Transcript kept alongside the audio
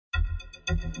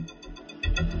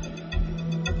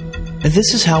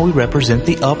This is how we represent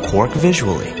the up quark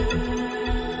visually.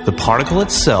 The particle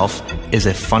itself is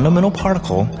a fundamental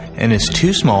particle and is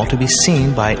too small to be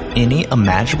seen by any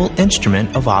imaginable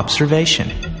instrument of observation.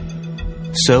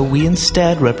 So we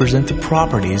instead represent the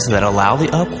properties that allow the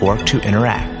up quark to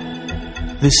interact.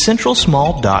 The central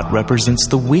small dot represents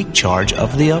the weak charge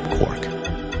of the up quark.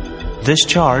 This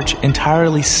charge,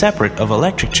 entirely separate of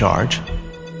electric charge,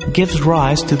 gives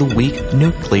rise to the weak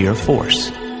nuclear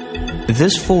force.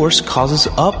 This force causes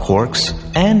up quarks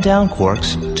and down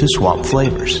quarks to swap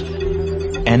flavors,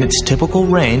 and its typical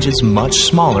range is much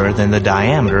smaller than the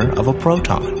diameter of a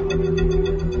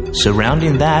proton.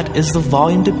 Surrounding that is the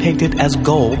volume depicted as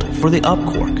gold for the up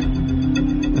quark.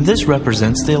 This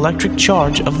represents the electric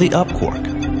charge of the up quark,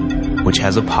 which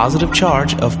has a positive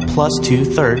charge of plus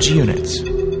 2/3 units.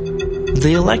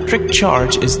 The electric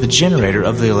charge is the generator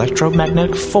of the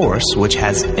electromagnetic force, which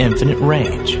has infinite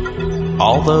range,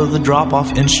 although the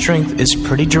drop-off in strength is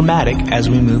pretty dramatic as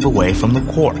we move away from the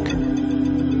quark.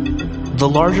 The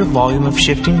larger volume of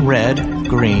shifting red,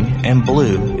 green, and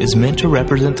blue is meant to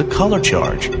represent the color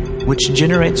charge, which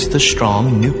generates the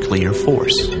strong nuclear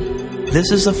force.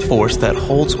 This is a force that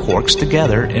holds quarks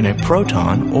together in a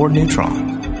proton or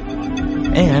neutron,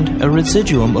 and a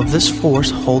residuum of this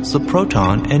force holds the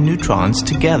proton and neutrons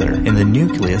together in the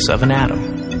nucleus of an atom.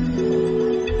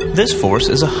 This force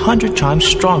is 100 times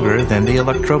stronger than the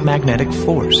electromagnetic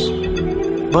force,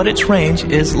 but its range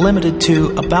is limited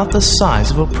to about the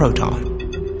size of a proton.